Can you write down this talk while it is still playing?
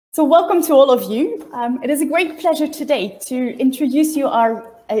So welcome to all of you. It is a great pleasure today to introduce you our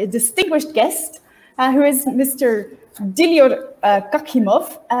distinguished guest, who is Mr. Dilyor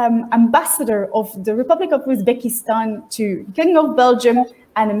Khakimov, Ambassador of the Republic of Uzbekistan to Kingdom of Belgium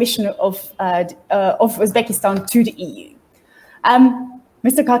and a mission of Uzbekistan to the EU.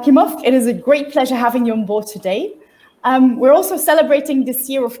 Mr. Khakimov, it is a great pleasure having you on board today. We're also celebrating this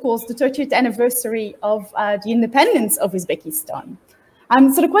year, of course, the 30th anniversary of the independence of Uzbekistan.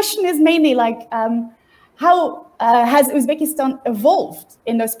 So the question is mainly like, how has Uzbekistan evolved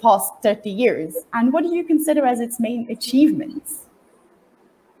in those past 30 years? And what do you consider as its main achievements?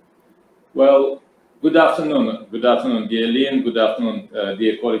 Well, good afternoon. Good afternoon, dear Lynn. Good afternoon,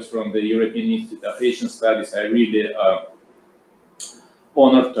 dear colleagues from the European Institute of Asian Studies. I really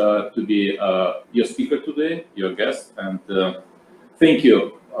honored to be your speaker today, your guest, and thank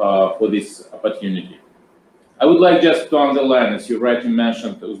you for this opportunity. I would like just to underline, as you rightly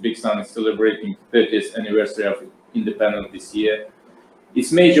mentioned, Uzbekistan is celebrating the 30th anniversary of independence this year.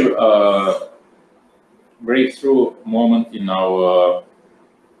 It's a major breakthrough moment in our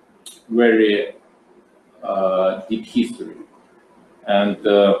very deep history. And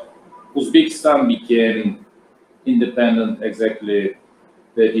Uzbekistan became independent exactly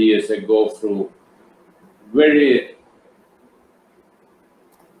 30 years ago through very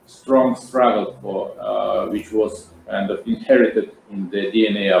strong struggle for which was kind of inherited in the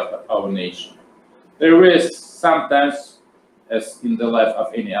DNA of our nation. There were sometimes, as in the life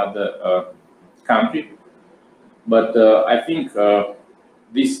of any other country, but I think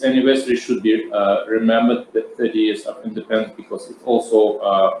this anniversary should be remembered, the 30 years of independence, because it's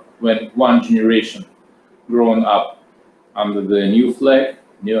also when one generation grown up under the new flag,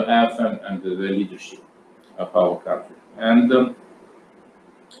 new anthem, and the leadership of our country. And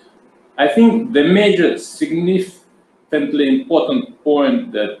I think the major significantly important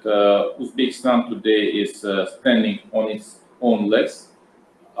point that Uzbekistan today is standing on its own legs.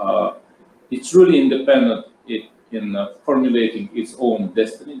 It's really independent in formulating its own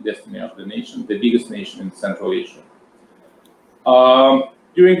destiny of the nation, the biggest nation in Central Asia.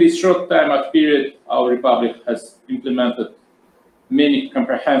 During this short time of period, our republic has implemented many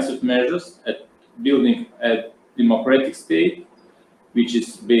comprehensive measures at building a democratic state, which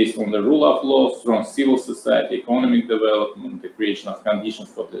is based on the rule of law, strong civil society, economic development, the creation of conditions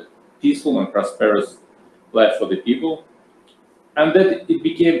for the peaceful and prosperous life for the people. And that it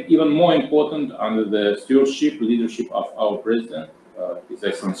became even more important under the stewardship, leadership of our president, His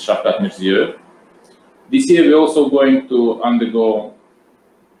Excellency Shavkat Mirziyoyev. This year we're also going to undergo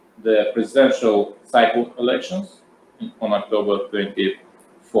the presidential cycle elections on October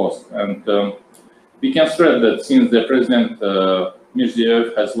 24th. And we can stress that since the President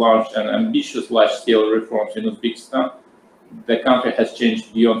Mirziyoyev has launched an ambitious large-scale reforms in Uzbekistan, the country has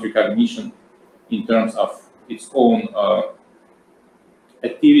changed beyond recognition in terms of its own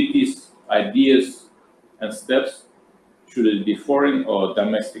activities, ideas, and steps, should it be foreign or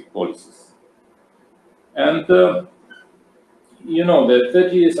domestic policies. And you know, the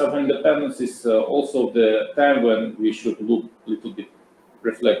 30 years of independence is also the time when we should look a little bit,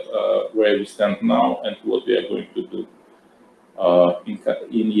 reflect where we stand now and what we are going to do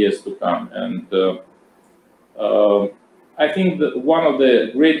in years to come. And I think that one of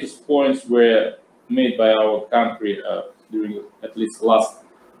the greatest points were made by our country during at least the last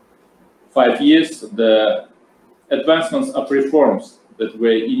 5 years, the advancements of reforms that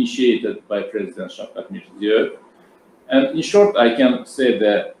were initiated by President Shavkat Mirziyoyev. And in short, I can say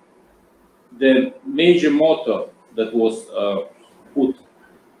that the major motto that was put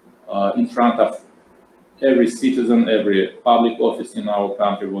in front of every citizen, every public office in our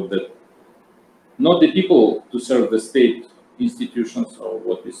country was that not the people to serve the state institutions or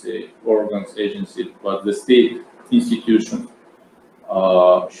what we say organs, agencies, but the state institutions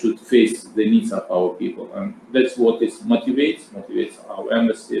should face the needs of our people. And that's what it motivates our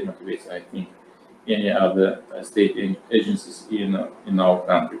embassy, motivates, I think, any other state agencies in our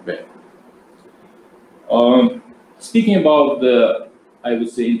country back. Speaking about the, I would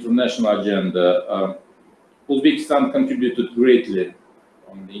say, international agenda, Uzbekistan contributed greatly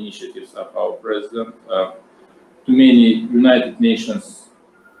on the initiatives of our president to many United Nations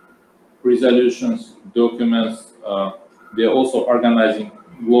resolutions, documents. They are also organizing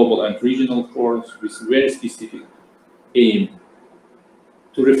global and regional forums with very specific aim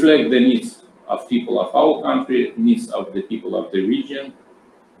to reflect the needs of people of our country, needs of the people of the region,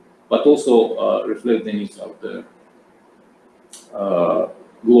 but also reflect the needs of the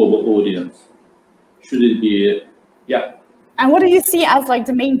global audience. Should it be, yeah. And what do you see as like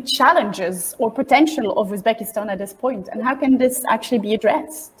the main challenges or potential of Uzbekistan at this point, and how can this actually be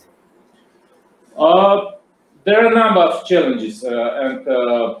addressed? There are a number of challenges, and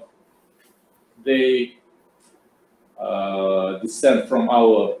they descend from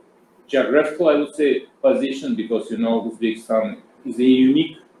our geographical, I would say, position, because Uzbekistan is a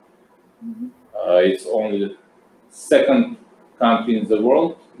unique. It's only the second country in the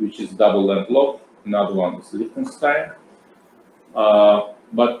world which is double landlocked. Another one is Liechtenstein.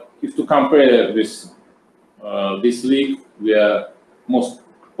 But if to compare with this league, we are most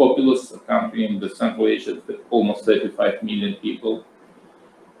populous country in the Central Asia, almost 35 million people.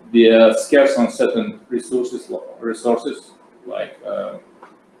 They are scarce on certain resources like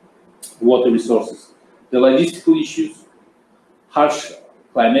water resources, the logistical issues, harsh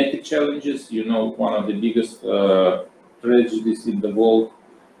climatic challenges. One of the biggest tragedies in the world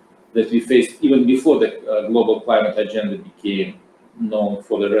that we faced even before the global climate agenda became known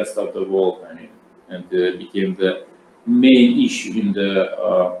for the rest of the world. And became the main issue in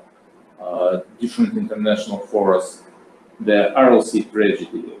the different international forums. The RLC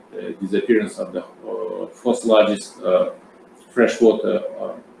tragedy, the disappearance of the fourth largest freshwater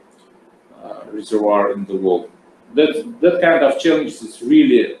reservoir in the world. That kind of challenge is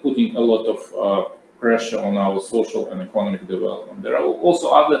really putting a lot of pressure on our social and economic development. There are also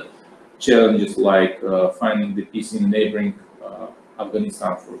other challenges like finding the peace in neighboring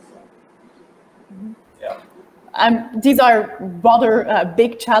Afghanistan, for example. Yeah. These are rather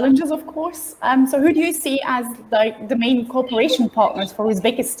big challenges, of course. So who do you see as the main cooperation partners for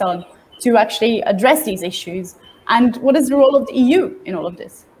Uzbekistan to actually address these issues? And what is the role of the EU in all of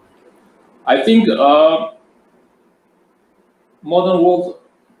this? I think modern world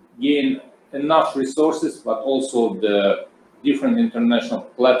gain enough resources, but also the different international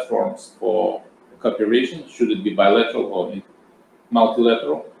platforms for cooperation, should it be bilateral or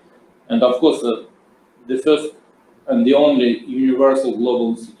multilateral. And of course, the first and the only universal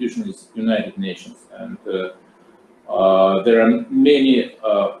global institution is United Nations. And there are many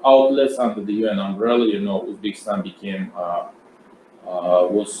outlets under the UN umbrella. Uzbekistan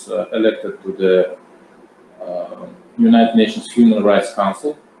was elected to the United Nations Human Rights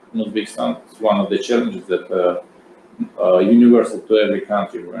Council in Uzbekistan. It's one of the challenges that universal to every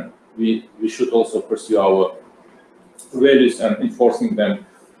country, where we should also pursue our values and enforcing them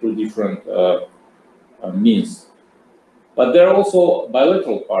through different means. But there are also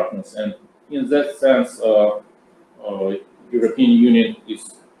bilateral partners, and in that sense, European Union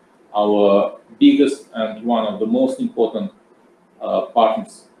is our biggest and one of the most important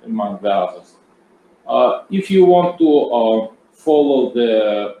partners among the others. If you want to follow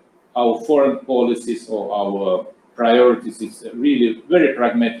our foreign policies or our priorities, it's a really very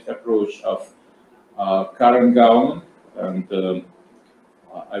pragmatic approach of current government, and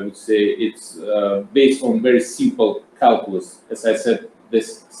I would say it's based on very simple calculus. As I said, the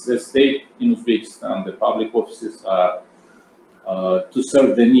state in Uzbekistan, the public offices are to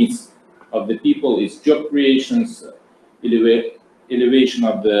serve the needs of the people, is job creations, elevation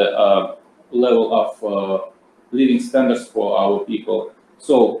of the level of living standards for our people.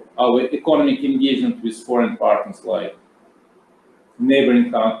 So our economic engagement with foreign partners like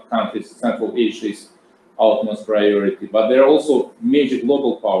neighboring countries, Central Asia is utmost priority. But there are also major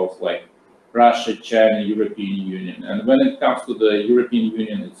global powers like Russia, China, European Union. And when it comes to the European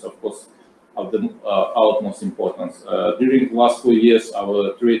Union, it's of course of the utmost importance. During the last 4 years,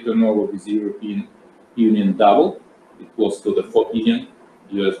 our trade turnover with the European Union doubled. It was to the $4 billion,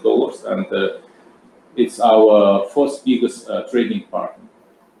 and it's our fourth biggest trading partner.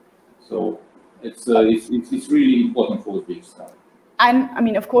 So it's really important for Uzbekistan. And I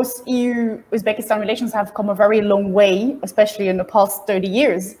mean, of course, EU-Uzbekistan relations have come a very long way, especially in the past 30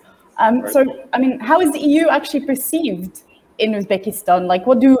 years. Right. So, I mean, how is the EU actually perceived in Uzbekistan? Like,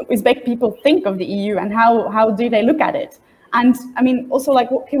 what do Uzbek people think of the EU, and how do they look at it? And I mean, also,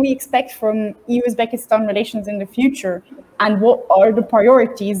 like, what can we expect from EU-Uzbekistan relations in the future? And what are the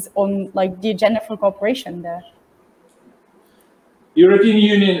priorities on, like, the agenda for cooperation there? European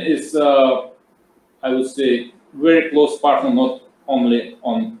Union is, I would say, very close partner, not only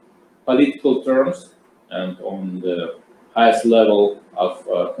on political terms and on the highest level of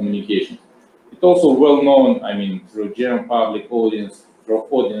communication. It's also well known, I mean, through general public audience, through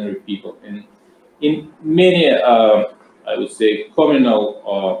ordinary people, and in many, I would say,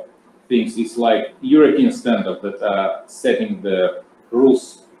 communal things. It's like European standard that are setting the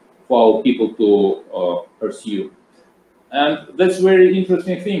rules for our people to pursue. And that's a very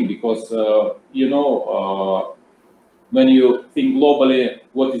interesting thing, because, when you think globally,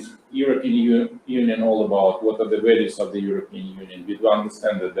 what is European Union all about? What are the values of the European Union? We do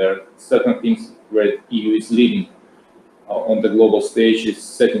understand that there are certain things where EU is leading on the global stage is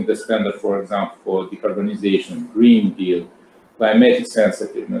setting the standard, for example, for decarbonization, Green Deal, climatic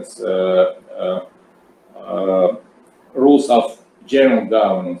sensitiveness, rules of general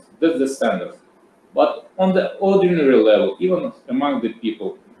governance. That's the standard. But on the ordinary level, even among the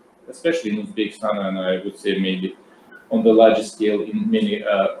people, especially in Uzbekistan, and I would say maybe on the larger scale in many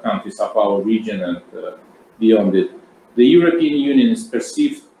countries of our region and beyond it, the European Union is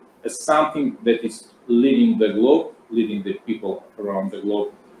perceived as something that is leading the globe, leading the people around the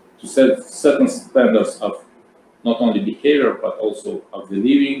globe to set certain standards of not only behavior, but also of the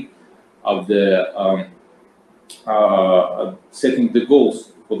living, of the setting the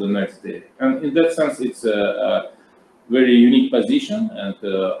goals for the next day. And in that sense, it's a very unique position, and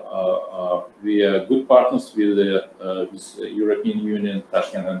we are good partners with the European Union.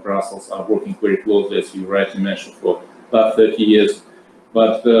 Tashkent and Brussels are working very closely, as you rightly mentioned, for last 30 years.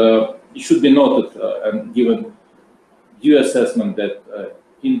 But it should be noted and given due assessment that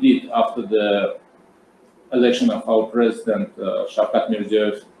indeed after the election of our president Shavkat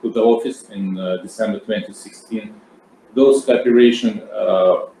Mirziyoyev to the office in December 2016, those cooperation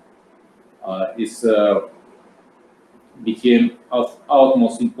became of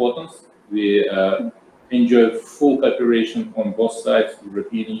utmost importance. We enjoy full cooperation on both sides,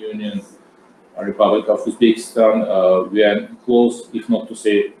 European Union, Republic of Uzbekistan. We are close, if not to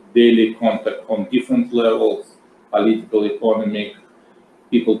say daily contact on different levels, political, economic,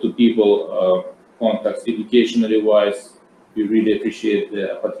 people-to-people contacts, educationally wise. We really appreciate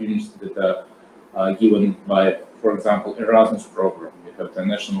the opportunities that are given by, for example, Erasmus program. We have the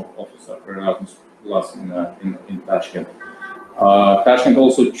national office of Erasmus Plus in Tashkent. Tashkent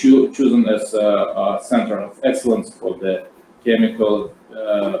also chosen as a center of excellence for the chemical,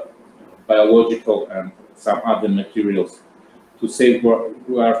 biological, and some other materials to safeguard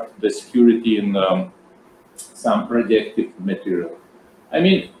the security in some radioactive material. I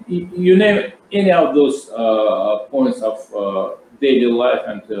mean, you name any of those points of daily life,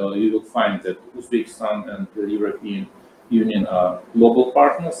 and you will find that Uzbekistan and the European Union are global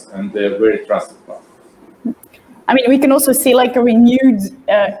partners, and they're very trusted partners. I mean, we can also see like a renewed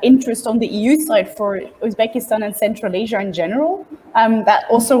interest on the EU side for Uzbekistan and Central Asia in general. That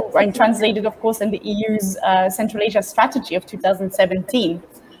also translated, of course, in the EU's Central Asia strategy of 2017.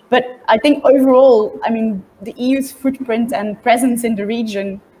 But I think overall, I mean, the EU's footprint and presence in the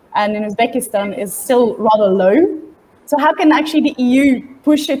region and in Uzbekistan is still rather low. So how can actually the EU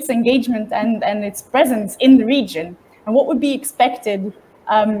push its engagement and its presence in the region? And what would be expected,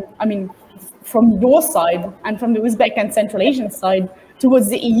 I mean, from your side and from the Uzbek and Central Asian side towards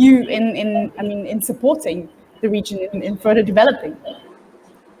the EU in supporting the region in further developing?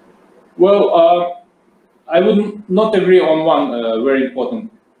 Well, I would not agree on one very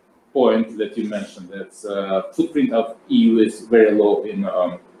important point that you mentioned. That's footprint of EU is very low in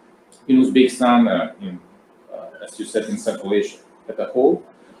Uzbekistan, as you said, in Central Asia as a whole.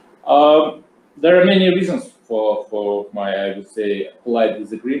 There are many reasons for my, I would say, polite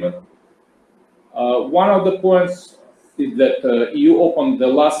disagreement. One of the points is that EU opened the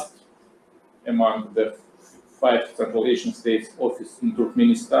last among the 5 Central Asian states office in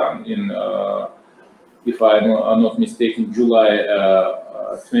Turkmenistan in, if I'm not mistaken, July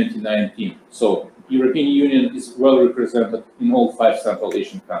 2019. So European Union is well represented in all 5 Central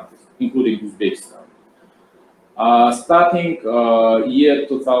Asian countries, including Uzbekistan. Starting year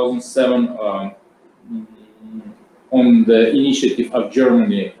 2007, on the initiative of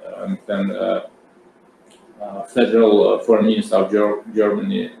Germany, and then Federal Foreign Minister of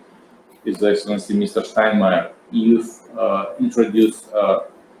Germany, His Excellency Mr. Steinmeier, EU introduced a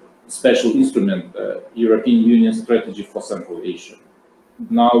special instrument, European Union Strategy for Central Asia.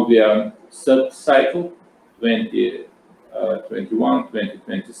 Now we are sub-cycle 2021,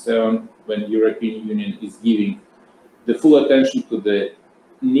 2027, when European Union is giving the full attention to the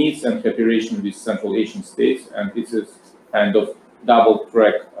needs and cooperation with Central Asian states, and it is kind of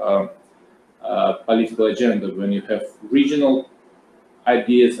double-track political agenda when you have regional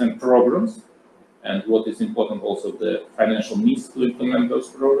ideas and programs, and what is important also the financial means to implement those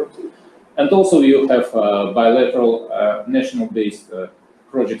programs, and also you have bilateral national-based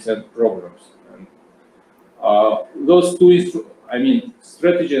projects and programs. And those two, I mean,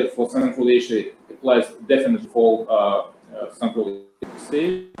 strategy for Central Asia applies definitely for Central Asian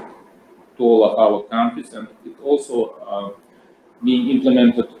states, to all of our countries, and it also being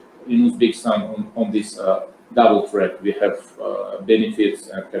implemented in Uzbekistan on this double track. We have benefits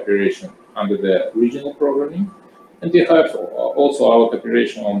and cooperation under the regional programming, and we have also our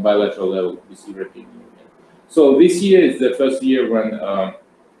cooperation on bilateral level with European Union. So this year is the first year when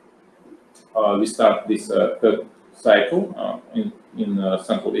we start this third cycle in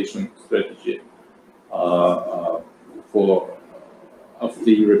Central Asian strategy of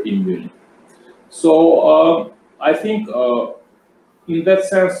the European Union. So I think in that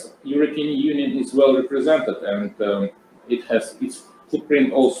sense, European Union is well represented, and it has its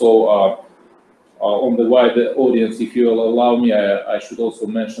footprint also on the wider audience. If you will allow me, I should also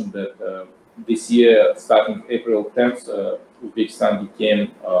mention that this year, starting April 10th, Uzbekistan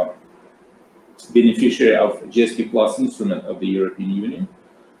became beneficiary of GSP Plus instrument of the European Union,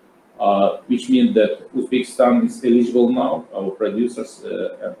 which means that Uzbekistan is eligible now. Our producers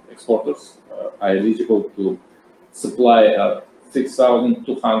and exporters are eligible to supply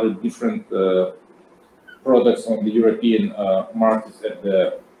 6,200 different products on the European markets at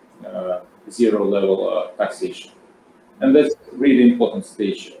the zero level taxation. And that's really important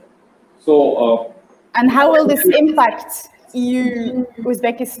stage. So, and how will this impact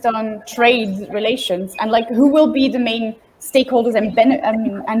EU-Uzbekistan trade relations, and like who will be the main stakeholders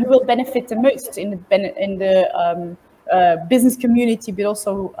and who will benefit the most in the business community, but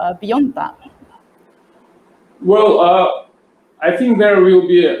also beyond that? Well, I think there will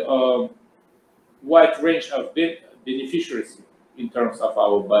be a wide range of beneficiaries in terms of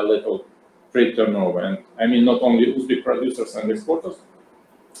our bilateral trade turnover, and I mean not only Uzbek producers and exporters,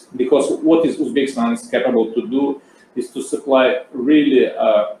 because what is Uzbekistan is capable to do is to supply really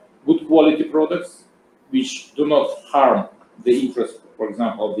good quality products which do not harm the interest, for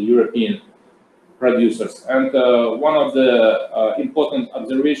example, of the European producers. And one of the important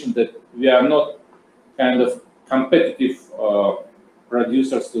observations that we are not kind of competitive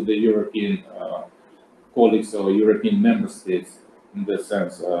producers to the European colleagues or European member states in the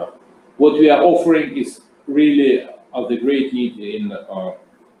sense. What we are offering is really of the great need in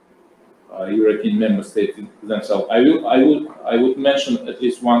European member states themselves. I would mention at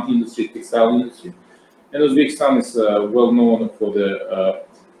least one industry, textile industry. And Uzbekistan is well known for the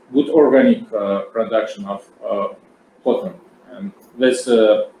good organic production of cotton, and that's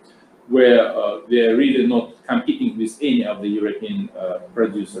where they are really not competing with any of the European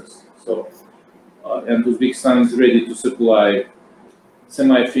producers. So, and Uzbekistan is ready to supply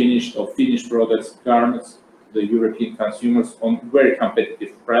semi-finished or finished products, garments, to the European consumers on very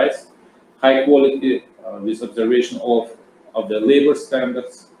competitive price, high quality, with observation of the labor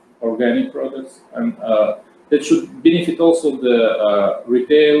standards, organic products, and that should benefit also the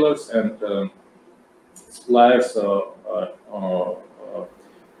retailers and suppliers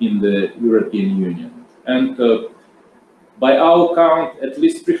in the European Union. And by our count, at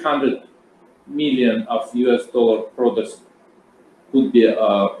least 300 million of US dollar products could be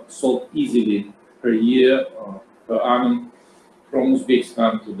sold easily per year, per annum, from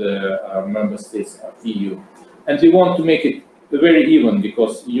Uzbekistan to the member states of EU. And we want to make it very even,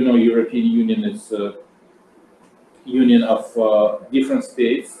 because you know European Union is a union of different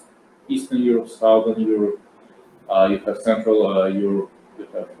states: Eastern Europe, Southern Europe, you have Central Europe, you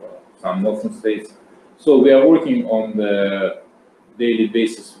have some Northern states. So we are working on the daily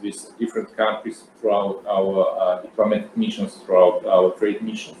basis with different countries throughout our diplomatic missions, throughout our trade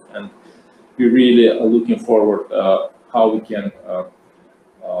missions, and we really are looking forward how we can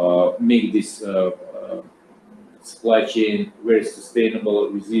make this supply chain very sustainable,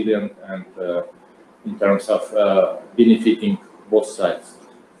 resilient, and in terms of benefiting both sides.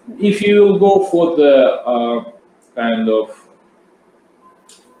 If you go for the kind of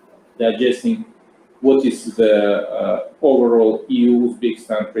digesting what is the overall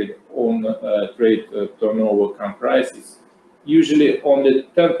EU-Uzbekistan trade turnover comprises, usually only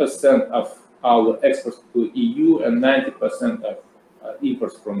 10% of our exports to EU and 90% of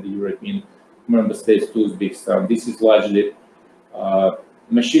imports from the European member states to Uzbekistan. This is largely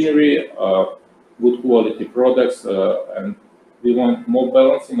machinery, good quality products, and we want more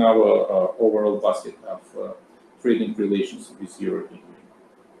balance in our overall basket of trading relations with European Union.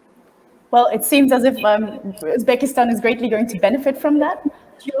 Well, it seems as if Uzbekistan is greatly going to benefit from that.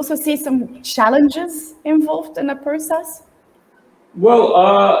 Do you also see some challenges involved in the process? Well,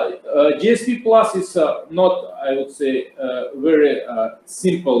 GSP Plus is not, I would say, a very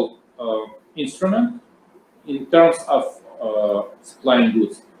simple instrument in terms of supplying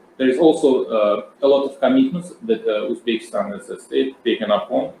goods. There is also a lot of commitments that Uzbekistan as a state taken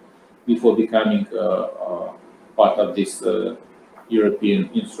up on before becoming part of this European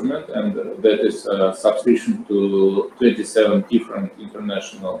instrument, and that is subscription to 27 different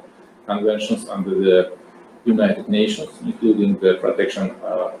international conventions under the United Nations, including the protection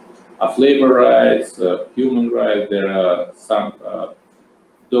of labor rights, human rights. There are some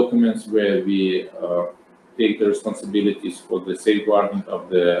documents where we take the responsibilities for the safeguarding of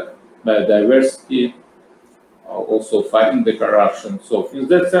the biodiversity, also fighting the corruption. So in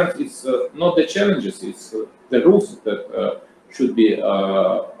that sense, it's not the challenges, it's the rules that should be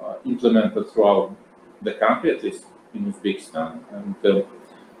implemented throughout the country, at least in Uzbekistan. And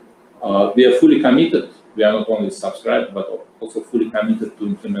we are fully committed. We are not only subscribed, but also fully committed to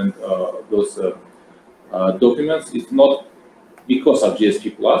implement those documents. It's not because of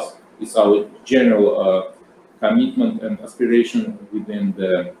GSP+, it's our general commitment and aspiration within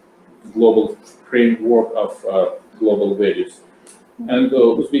the global framework of global values. And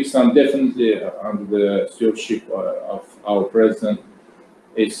Uzbekistan definitely, under the stewardship of our president,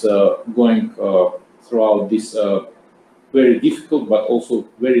 is going throughout this very difficult but also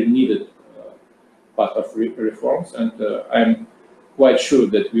very needed part of reforms. And I'm quite sure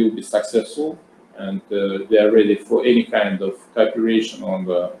that we'll be successful, and they are ready for any kind of cooperation on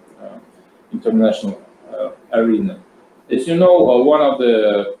the international arena. As you know, one of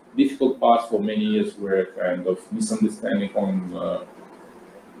the difficult parts for many years were kind of misunderstanding on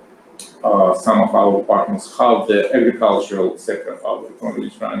some of our partners how the agricultural sector of our economy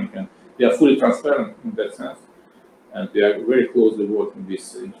is running, and we are fully transparent in that sense. And we are very closely working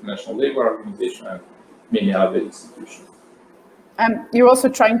with the International Labour Organization and many other institutions. You're also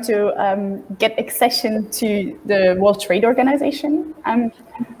trying to get accession to the World Trade Organization.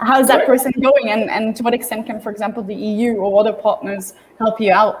 How's that process going, and to what extent can, for example, the EU or other partners help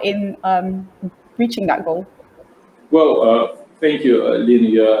you out in reaching that goal? Well, thank you, Lynn.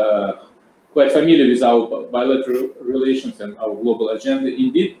 You're quite familiar with our bilateral relations and our global agenda.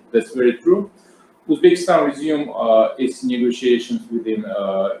 Indeed, that's very true. Uzbekistan resumed its negotiations within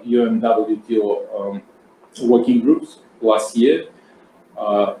UN-WTO working groups last year.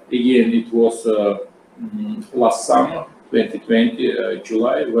 Again, it was last summer, 2020,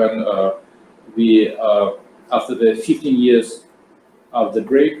 July, when we, after the 15 years of the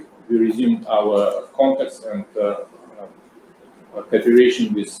break, we resumed our contacts and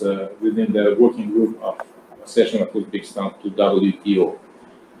cooperation with within the working group of accession of Uzbekistan to WTO.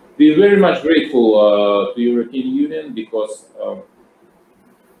 We are very much grateful to the European Union because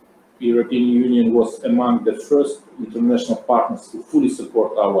the European Union was among the first international partners to fully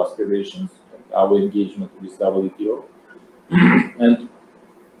support our aspirations, our engagement with WTO. And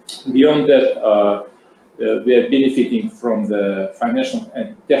beyond that, we are benefiting from the financial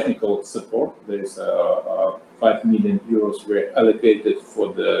and technical support. There is 5 million euros were allocated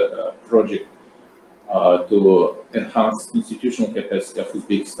for the project to enhance institutional capacity of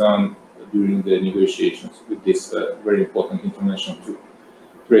Uzbekistan during the negotiations with this very important international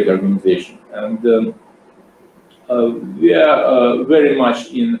trade organization. And we are very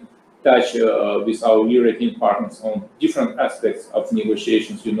much in touch with our European partners on different aspects of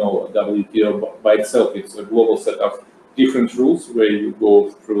negotiations. You know, WTO by itself, it's a global set of different rules where you go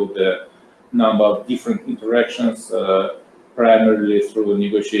through the number of different interactions, primarily through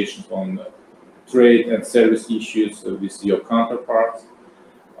negotiations on trade and service issues with your counterparts.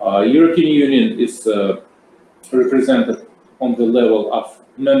 European Union is represented on the level of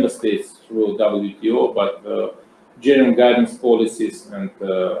member states through WTO, but general guidance policies and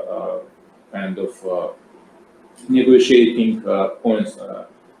kind of negotiating points,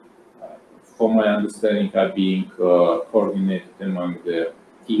 from my understanding, are being coordinated among the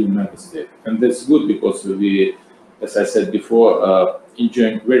EU member states. And that's good because we, as I said before,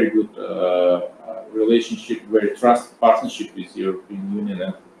 enjoying very good relationship, very trusted partnership with the European Union,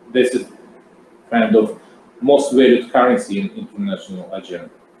 and this is kind of most valued currency in international agenda.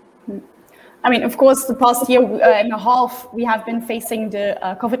 I mean, of course, the past year and a half, we have been facing the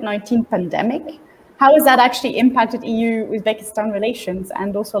COVID-19 pandemic. How has that actually impacted EU-Uzbekistan relations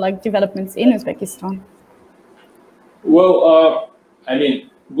and also like developments in Uzbekistan? Well, I mean,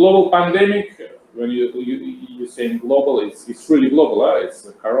 global pandemic, when you're saying global, it's really global. It's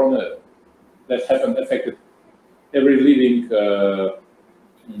a corona that happened, affected every living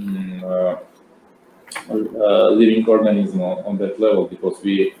living organism on that level, because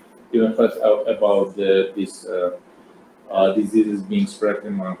we even heard about these diseases being spread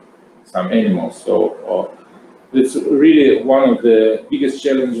among some animals. So it's really one of the biggest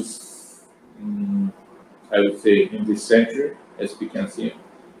challenges, I would say, in this century, as we can see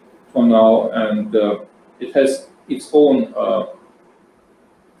for now, and it has its own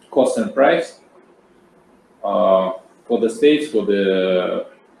cost and price for the states, for the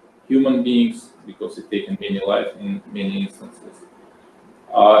human beings, because it's taken many lives in many instances.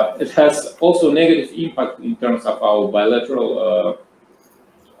 It has also negative impact in terms of our bilateral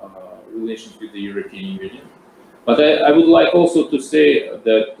relations with the European Union. But I would like also to say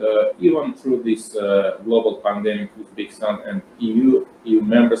that even through this global pandemic, Uzbekistan and EU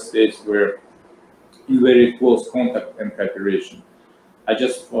member states were in very close contact and cooperation. I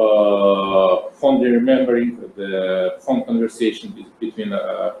just fondly remembering the phone conversation between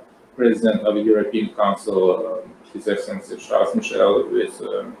President of the European Council, His Excellency Charles Michel, with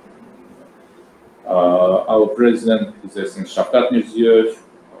our President, His Excellency Shavkat Mirziyoyev,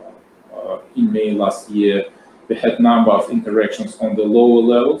 in May last year. We had a number of interactions on the lower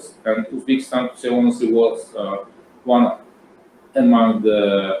levels, and Uzbekistan, to say honestly, was one among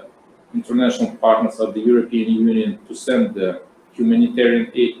the international partners of the European Union to send the humanitarian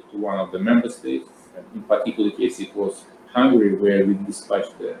aid to one of the member states. And in particular case, it was Hungary, where we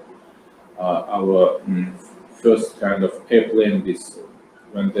dispatched our first kind of airplane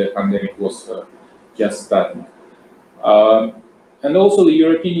when the pandemic was just starting. And also the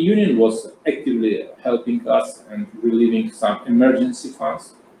European Union was actively helping us and relieving some emergency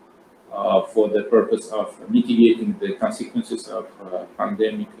funds for the purpose of mitigating the consequences of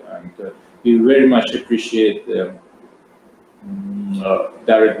pandemic. And we very much appreciate the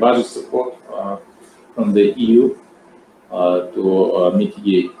direct budget support from the EU to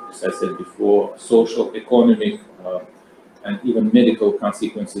mitigate, as I said before, social, economic, and even medical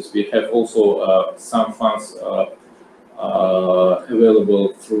consequences. We have also some funds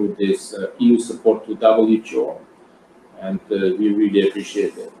available through this EU support to WHO, and we really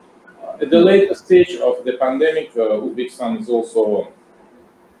appreciate it. At the later stage of the pandemic, Uzbekistan is also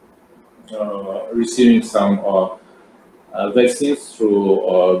receiving some vaccines through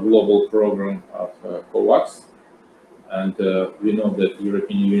a global program of COVAX, and we know that the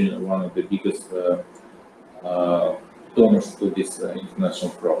European Union is one of the biggest donors to this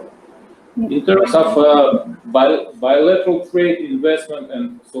international program. In terms of bilateral trade, investment,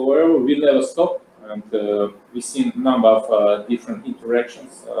 and so on, we never stop, and we've seen a number of different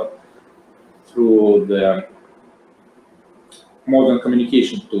interactions through the modern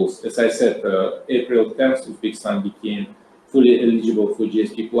communication tools. As I said, April 10th, Uzbekistan became fully eligible for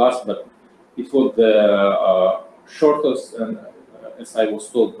GSP+, but it was the shortest and, as I was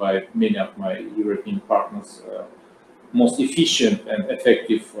told by many of my European partners, most efficient and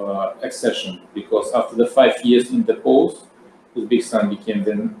effective accession, because after the 5 years in the pause, Uzbekistan became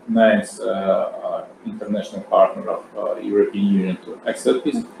the 9th international partner of European Union to accept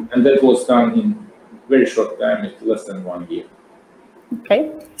this, and that was done in very short time, in less than 1 year.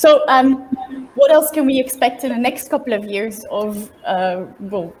 Okay, so what else can we expect in the next couple of years of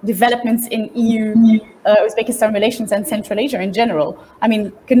well, developments in EU-Uzbekistan relations and Central Asia in general? I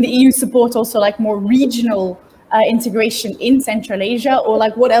mean, can the EU support also like more regional integration in Central Asia, or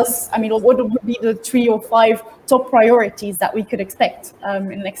like what else? I mean, what would be the 3 or 5 top priorities that we could expect in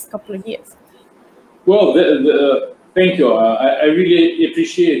the next couple of years? Well, thank you. I really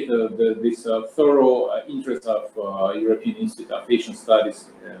appreciate this thorough interest of European Institute of Asian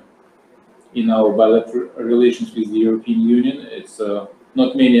Studies in our bilateral relations with the European Union. It's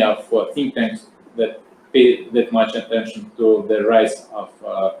not many of think tanks that pay that much attention to the rise of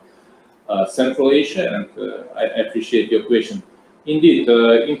Central Asia, and I appreciate your question. Indeed,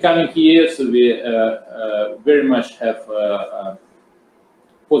 in coming years, we very much have a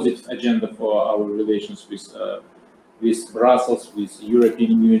positive agenda for our relations with Brussels, with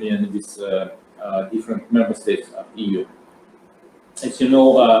European Union, with different member states of EU. As you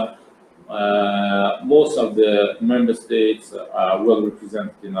know, most of the member states are well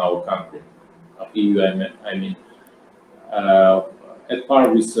represented in our country, of EU, I mean. At par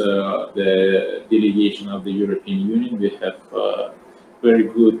with the delegation of the European Union, we have very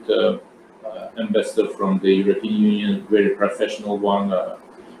good ambassador from the European Union, very professional one.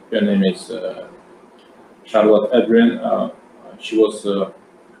 Her name is Charlotte Adrian. She was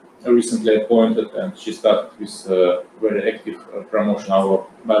recently appointed, and she started with very active promotion of our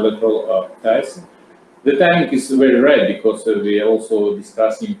bilateral ties. The timing is very right, because we are also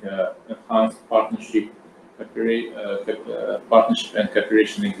discussing enhanced partnership and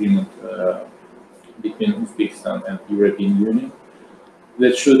cooperation agreement between Uzbekistan and European Union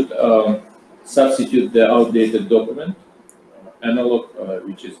that should substitute the outdated document analog,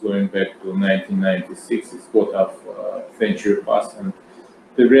 which is going back to 1996. It's got of century past, and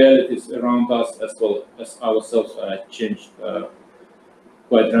the realities around us as well as ourselves changed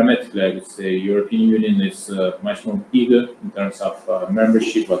quite dramatically, I would say. European Union is much more bigger in terms of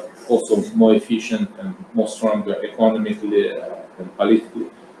membership, but also more efficient and more stronger economically and politically.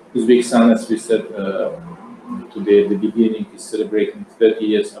 Uzbekistan, as we said today at the beginning, is celebrating 30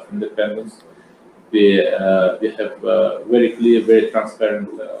 years of independence. We have a very clear, very transparent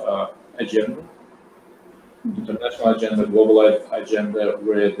agenda, international agenda, global agenda,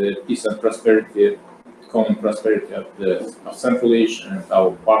 where the peace and prosperity, common prosperity of Central Asia and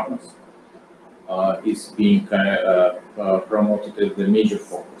our partners is being promoted as the major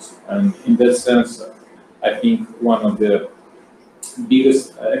focus. And in that sense, I think one of the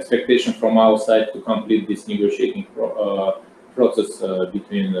biggest expectation from our side to complete this negotiating process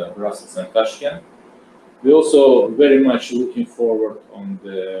between Brussels and Tashkent. We're also very much looking forward on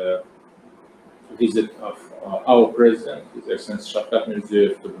the visit of our president, His Excellency Shavkat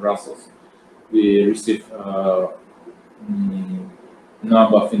Mirziyoyev, to Brussels. We received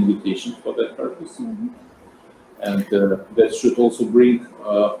number of invitations for that purpose, and that should also bring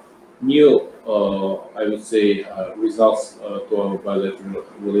new, I would say, results to our bilateral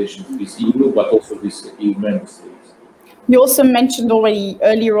relations with EU, but also with EU member states. You also mentioned already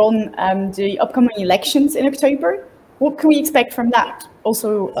earlier on the upcoming elections in October. What can we expect from that?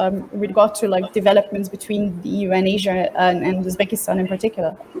 Also, with regard to like developments between the EU and Asia and Uzbekistan in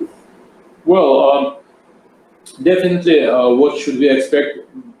particular. Well, definitely, what should we expect?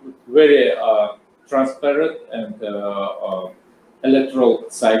 Very transparent and electoral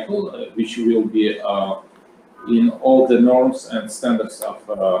cycle, which will be in all the norms and standards of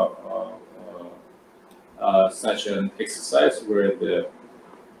such an exercise, where the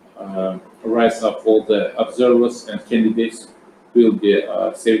rights of all the observers and candidates will be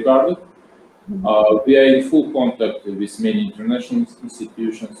safeguarded. We are in full contact with many international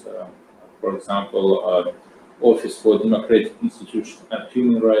institutions, for example, Office for Democratic Institutions and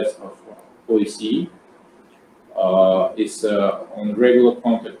Human Rights of OSCE is on regular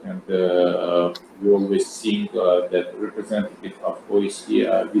contact, and we always seeing that representative of OSCE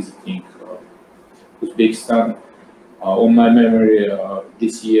are visiting Uzbekistan. On my memory,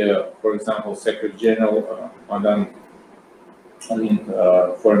 this year, for example, Secretary General Madam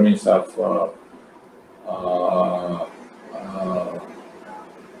Foreign Minister of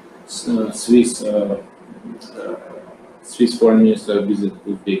Swiss Foreign Minister visited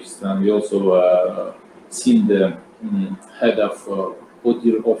Uzbekistan. We also seen the head of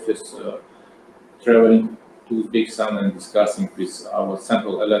ODIHR office traveling to Uzbekistan and discussing with our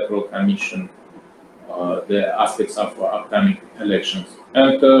Central Electoral Commission the aspects of upcoming elections.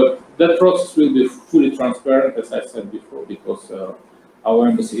 And that process will be fully transparent, as I said before, because our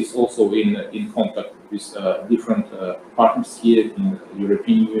embassy is also in contact with different partners here in the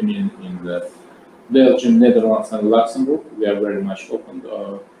European Union, in the Belgium, Netherlands, and Luxembourg. We are very much open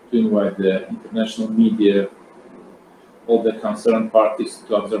to invite the international media, all the concerned parties,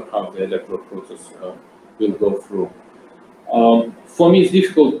 to observe how the electoral process will go through. For me, it's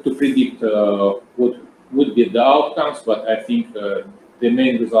difficult to predict what would be the outcomes, but I think the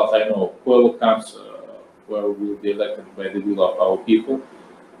main result, I know, whoever comes, whoever will be elected by the will of our people,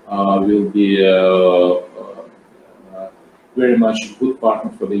 will be very much a good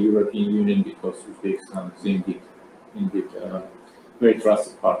partner for the European Union, because Uzbekistan is indeed a very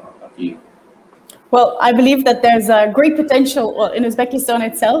trusted partner of EU. Well, I believe that there's a great potential in Uzbekistan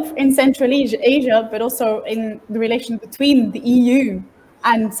itself, in Central Asia, but also in the relation between the EU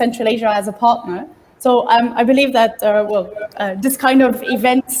and Central Asia as a partner. So I believe that, this kind of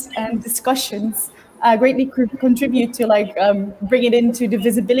events and discussions greatly contribute to bring it into the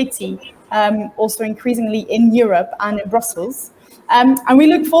visibility, also increasingly in Europe and in Brussels. And we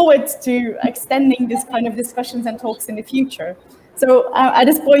look forward to extending this kind of discussions and talks in the future. So at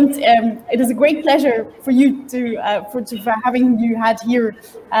this point, it is a great pleasure for you for having you had here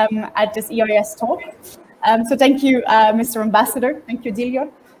at this EIAS talk. So thank you, Mr. Ambassador. Thank you, Dilyor.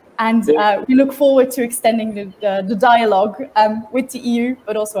 And we look forward to extending the dialogue with the EU,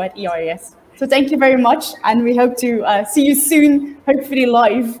 but also at EIAS. So thank you very much, and we hope to see you soon, hopefully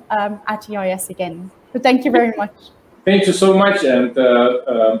live at EIAS again. So thank you very much. Thank you so much, and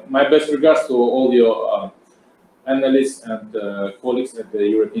my best regards to all your analysts and colleagues at the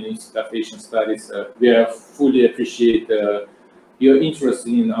European Institute of Asian Studies. We fully appreciate your interest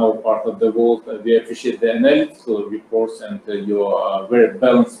in our part of the world. We appreciate the analytical reports and your very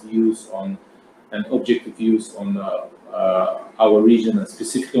balanced views on and objective views on our region, and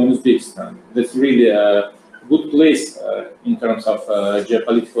specifically on Uzbekistan. That's really a good place in terms of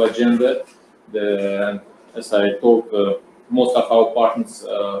geopolitical agenda. As I told, most of our partners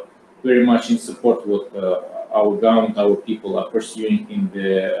very much in support of what our government, our people are pursuing in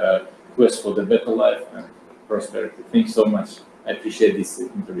the quest for the better life and prosperity. Thanks so much. I appreciate this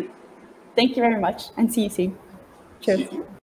interview. Thank you very much, and see you soon. Cheers.